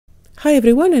Hi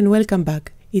everyone and welcome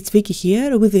back. It's Vicky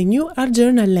here with a new art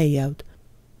journal layout.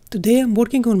 Today I'm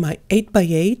working on my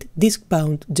 8x8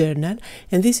 disc-bound journal,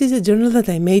 and this is a journal that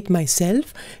I made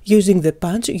myself using the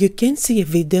punch. You can see a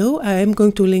video, I am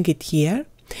going to link it here.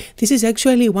 This is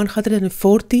actually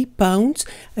 140 pounds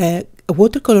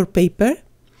watercolor paper.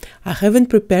 I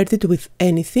haven't prepared it with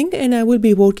anything and I will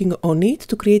be working on it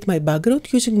to create my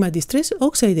background using my Distress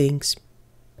Oxide inks.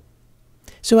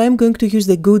 So I'm going to use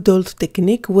the good old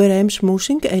technique where I'm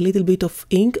smoothing a little bit of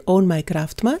ink on my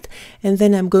craft mat, and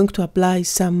then I'm going to apply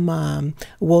some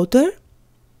water.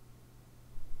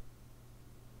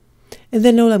 And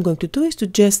then all I'm going to do is to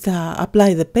just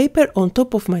apply the paper on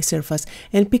top of my surface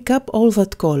and pick up all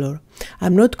that color.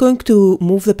 I'm not going to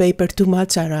move the paper too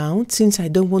much around since I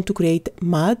don't want to create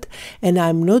mud, and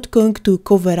I'm not going to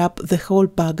cover up the whole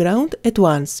background at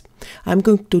once. I'm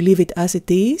going to leave it as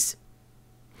it is.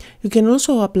 You can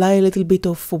also apply a little bit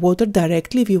of water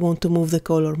directly if you want to move the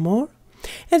color more.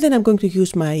 And then I'm going to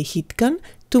use my heat gun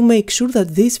to make sure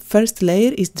that this first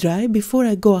layer is dry before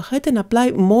I go ahead and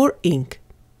apply more ink.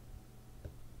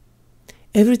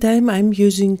 Every time I'm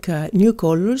using new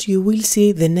colors, you will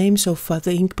see the names of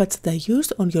the ink pads that I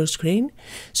used on your screen.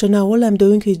 So now all I'm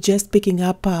doing is just picking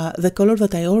up the color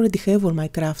that I already have on my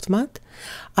craft mat.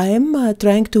 I am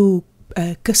trying to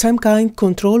some kind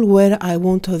control where I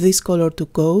want this color to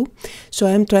go, so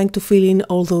I'm trying to fill in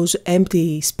all those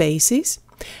empty spaces.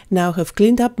 Now I have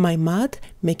cleaned up my mat,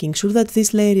 making sure that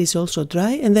this layer is also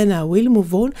dry, and then I will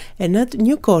move on and add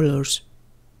new colors.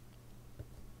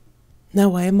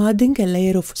 Now I am adding a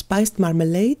layer of spiced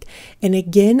marmalade, and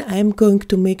again I am going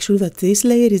to make sure that this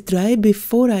layer is dry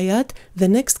before I add the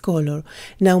next color.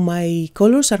 Now my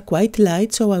colors are quite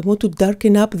light, so I want to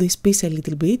darken up this piece a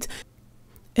little bit.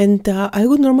 And I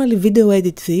would normally video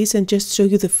edit this and just show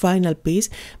you the final piece,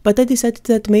 but I decided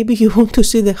that maybe you want to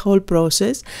see the whole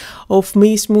process of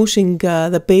me smoothing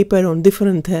the paper on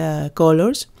different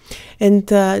colors. And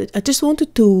I just wanted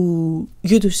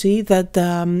you to see that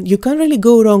you can't really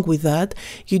go wrong with that.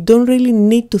 You don't really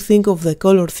need to think of the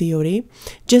color theory.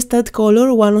 Just add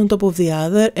color one on top of the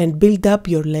other and build up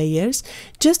your layers.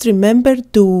 Just remember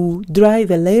to dry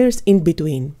the layers in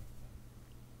between.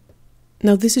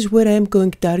 Now this is where I am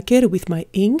going darker with my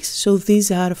inks, so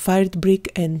these are Fired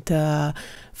Brick and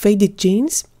Faded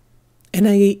Jeans. And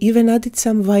I even added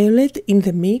some violet in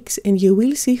the mix, and you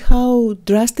will see how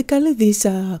drastically these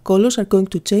colors are going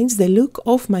to change the look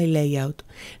of my layout.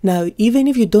 Now even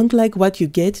if you don't like what you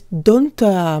get, don't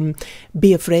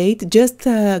be afraid, just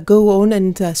go on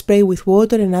and spray with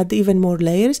water and add even more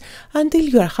layers until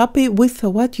you are happy with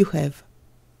what you have.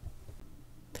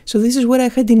 So this is where I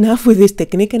had enough with this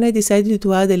technique, and I decided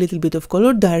to add a little bit of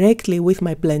color directly with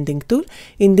my blending tool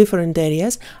in different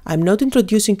areas. I'm not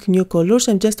introducing new colors,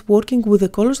 I'm just working with the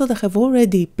colors that I have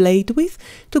already played with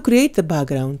to create the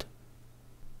background.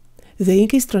 The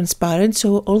ink is transparent,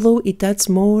 so although it adds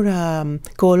more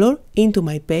color into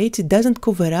my page, it doesn't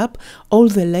cover up all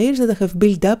the layers that I have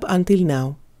built up until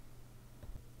now.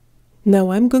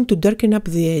 Now I'm going to darken up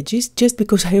the edges, just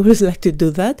because I always like to do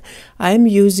that. I'm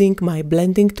using my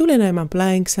blending tool and I'm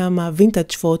applying some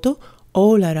vintage photo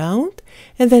all around,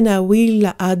 and then I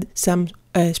will add some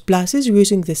splashes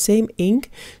using the same ink.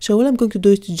 So all I'm going to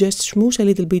do is to just smooth a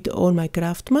little bit on my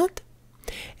craft mat,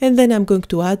 and then I'm going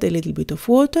to add a little bit of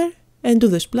water and do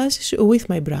the splashes with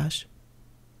my brush.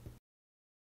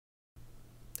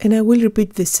 And I will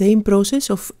repeat the same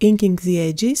process of inking the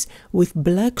edges with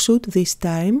black soot this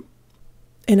time.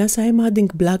 And as I'm adding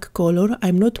black color,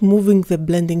 I'm not moving the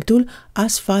blending tool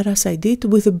as far as I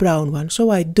did with the brown one,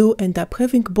 so I do end up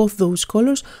having both those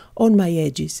colors on my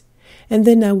edges. And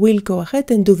then I will go ahead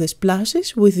and do the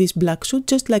splashes with this black soot,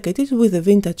 just like I did with the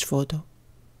vintage photo.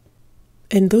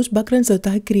 And those backgrounds that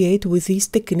I create with this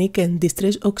technique and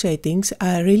Distress Oxide inks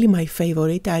are really my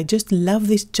favorite. I just love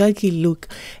this chunky look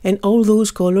and all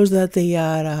those colors that they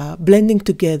are blending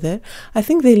together. I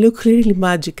think they look really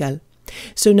magical.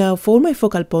 So now for my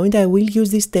focal point, I will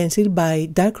use this stencil by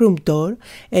Darkroom door,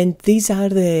 and these are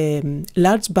the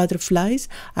large butterflies.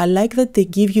 I like that they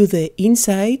give you the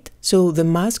inside, so the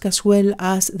mask as well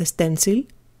as the stencil.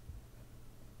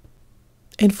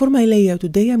 And for my layout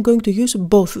today, I'm going to use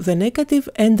both the negative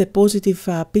and the positive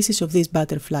pieces of this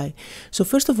butterfly. So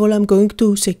first of all, I'm going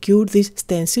to secure this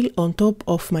stencil on top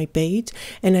of my page,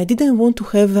 and I didn't want to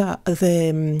have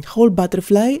the whole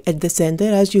butterfly at the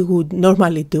center as you would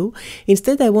normally do.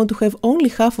 Instead, I want to have only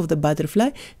half of the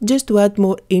butterfly, just to add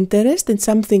more interest and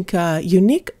something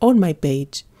unique on my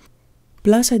page.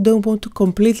 Plus, I don't want to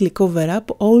completely cover up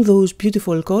all those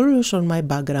beautiful colors on my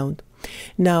background.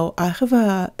 Now I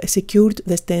have secured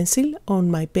the stencil on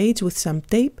my page with some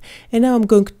tape, and now I'm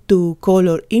going to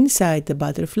color inside the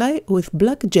butterfly with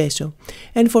black gesso,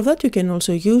 and for that you can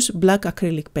also use black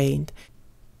acrylic paint.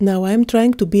 Now I'm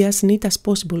trying to be as neat as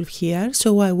possible here,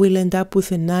 so I will end up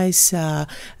with a nice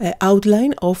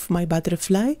outline of my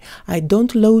butterfly. I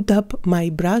don't load up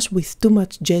my brush with too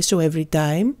much gesso every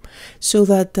time, so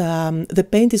that the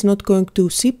paint is not going to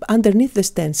seep underneath the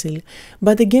stencil.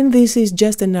 But again, this is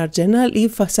just an art journal.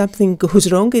 If something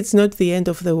goes wrong, it's not the end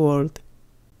of the world.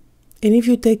 And if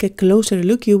you take a closer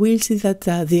look, you will see that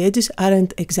the edges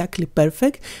aren't exactly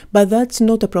perfect, but that's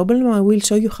not a problem. I will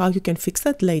show you how you can fix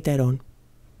that later on.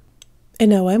 And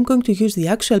now I'm going to use the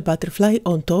actual butterfly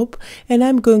on top, and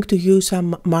I'm going to use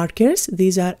some markers.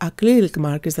 These are acrylic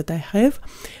markers that I have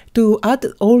to add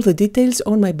all the details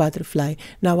on my butterfly.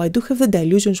 Now I do have the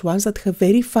dilutions ones that have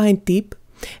very fine tip,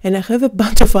 and I have a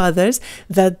bunch of others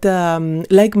that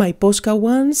like my Posca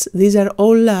ones. These are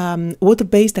all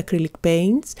water-based acrylic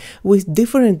paints with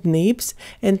different nibs,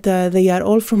 and they are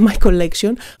all from my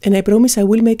collection, and I promise I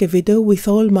will make a video with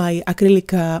all my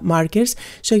acrylic markers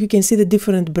so you can see the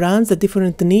different brands, the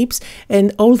different nibs,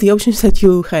 and all the options that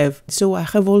you have. So I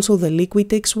have also the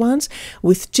Liquitex ones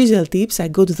with chisel tips. I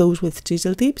got those with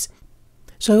chisel tips.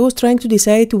 So I was trying to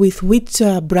decide with which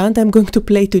brand I'm going to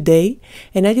play today,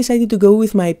 and I decided to go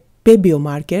with my Pebeo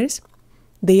markers.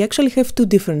 They actually have two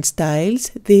different styles.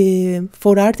 The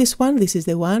for artist one, this is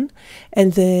the one,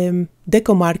 and the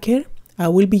decoMarker. I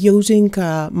will be using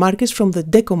markers from the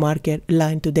decoMarker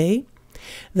line today.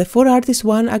 The for artist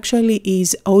one actually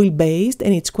is oil-based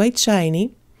and it's quite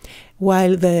shiny,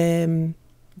 while the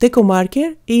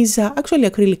decoMarker is actually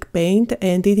acrylic paint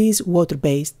and it is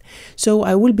water-based, so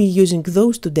I will be using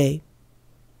those today.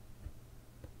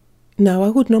 Now I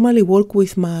would normally work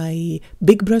with my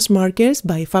big brush markers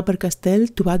by Faber-Castell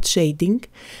to add shading,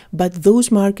 but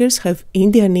those markers have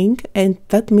Indian ink, and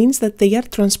that means that they are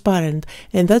transparent,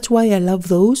 and that's why I love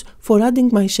those for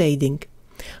adding my shading.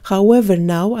 However,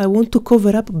 now I want to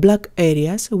cover up black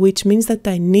areas, which means that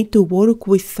I need to work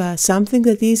with something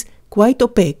that is quite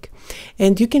opaque.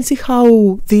 And you can see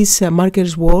how these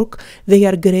markers work. They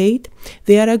are great.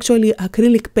 They are actually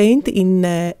acrylic paint in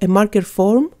a marker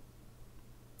form.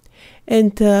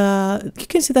 And you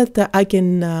can see that I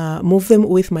can move them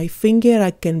with my finger.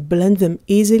 I can blend them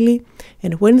easily.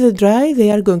 And when they dry, they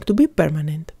are going to be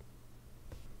permanent.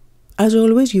 As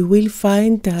always, you will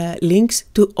find links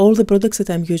to all the products that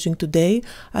I'm using today,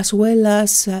 as well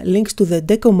as links to the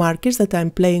decoMarkers that I'm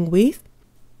playing with.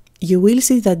 You will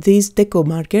see that these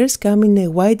decoMarkers come in a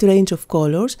wide range of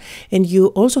colors, and you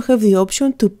also have the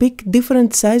option to pick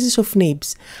different sizes of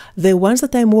nibs. The ones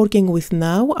that I'm working with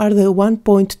now are the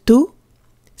 1.2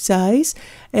 size,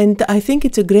 and I think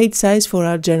it's a great size for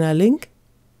art journaling.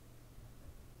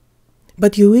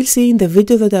 But you will see in the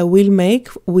video that I will make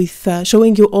with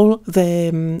showing you all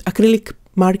the acrylic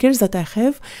markers that I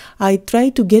have, I try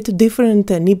to get different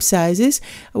nib sizes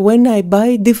when I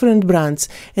buy different brands,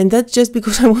 and that's just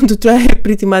because I want to try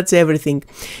pretty much everything.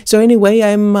 So anyway,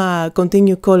 I'm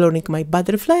continue coloring my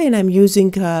butterfly, and I'm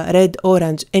using red,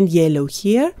 orange and yellow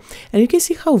here, and you can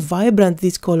see how vibrant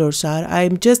these colors are.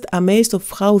 I'm just amazed of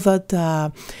how that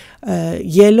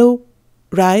yellow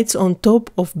rides on top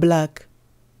of black.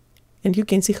 And you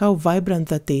can see how vibrant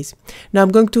that is. Now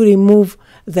I'm going to remove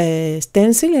the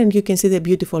stencil, and you can see the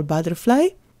beautiful butterfly.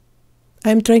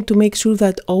 I'm trying to make sure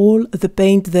that all the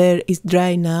paint there is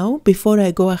dry now before I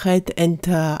go ahead and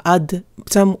add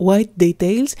some white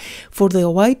details. For the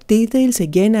white details,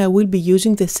 again, I will be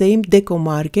using the same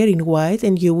decoMarker in white,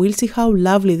 and you will see how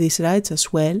lovely this rides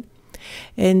as well.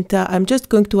 And I'm just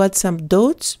going to add some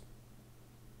dots,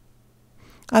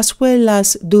 as well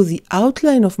as do the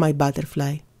outline of my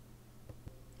butterfly.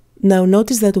 Now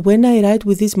notice that when I write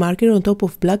with this marker on top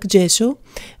of black gesso,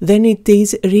 then it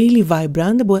is really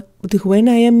vibrant, but when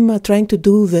I am trying to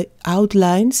do the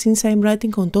outline, since I'm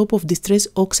writing on top of Distress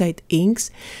Oxide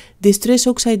inks, Distress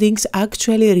Oxide inks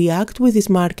actually react with this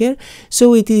marker,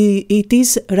 so it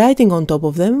is writing on top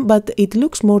of them, but it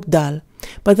looks more dull.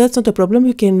 But that's not a problem.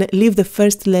 You can leave the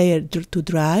first layer to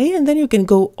dry, and then you can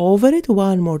go over it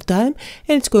one more time,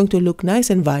 and it's going to look nice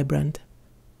and vibrant.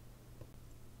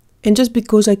 And just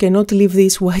because I cannot leave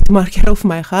this white marker off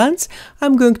my hands,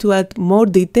 I'm going to add more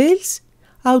details,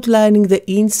 outlining the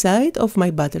inside of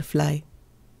my butterfly.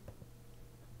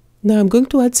 Now I'm going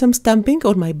to add some stamping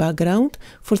on my background.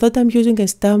 For that I'm using a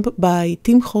stamp by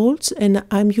Tim Holtz, and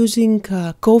I'm using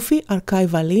Coffee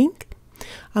Archival ink.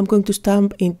 I'm going to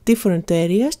stamp in different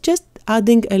areas, just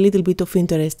adding a little bit of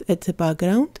interest at the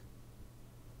background.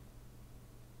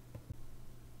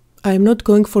 I'm not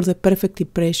going for the perfect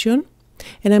impression.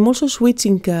 And I'm also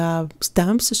switching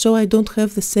stamps so I don't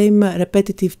have the same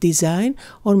repetitive design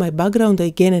on my background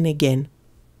again and again.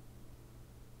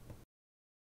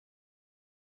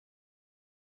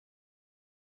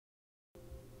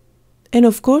 And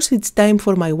of course it's time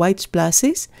for my white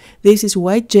splashes. This is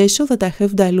white gesso that I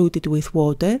have diluted with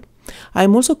water.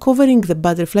 I'm also covering the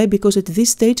butterfly because at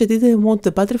this stage I didn't want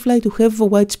the butterfly to have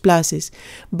white splashes,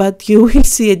 but you will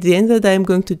see at the end that I'm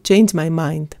going to change my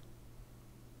mind.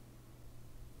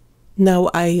 Now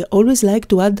I always like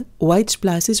to add white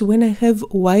splashes when I have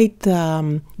white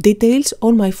details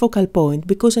on my focal point,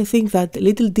 because I think that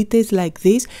little details like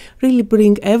this really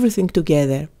bring everything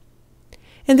together.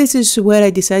 And this is where I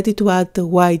decided to add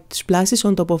white splashes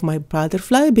on top of my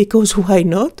butterfly, because why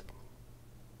not?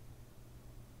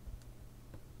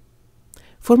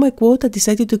 For my quote I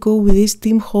decided to go with these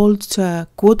Tim Holtz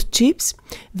quote chips.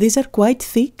 These are quite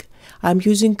thick. I'm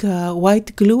using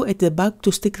white glue at the back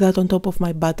to stick that on top of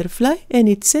my butterfly, and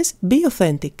it says "Be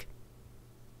authentic."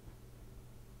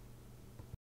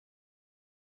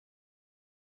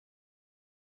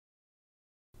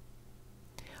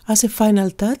 As a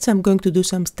final touch, I'm going to do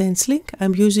some stenciling.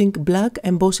 I'm using black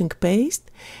embossing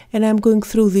paste, and I'm going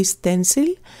through this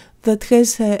stencil that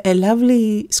has a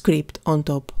lovely script on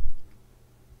top.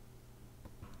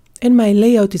 And my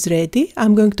layout is ready.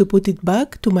 I'm going to put it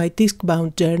back to my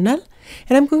disc-bound journal,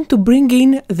 and I'm going to bring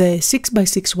in the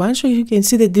 6x6 one so you can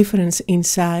see the difference in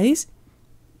size.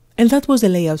 And that was the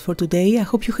layout for today. I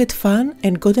hope you had fun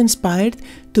and got inspired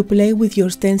to play with your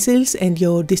stencils and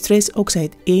your Distress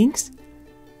Oxide inks.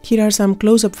 Here are some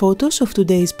close-up photos of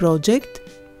today's project.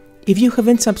 If you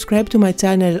haven't subscribed to my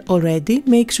channel already,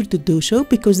 make sure to do so,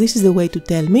 because this is the way to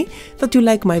tell me that you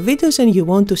like my videos and you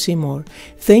want to see more.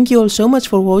 Thank you all so much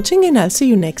for watching, and I'll see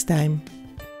you next time.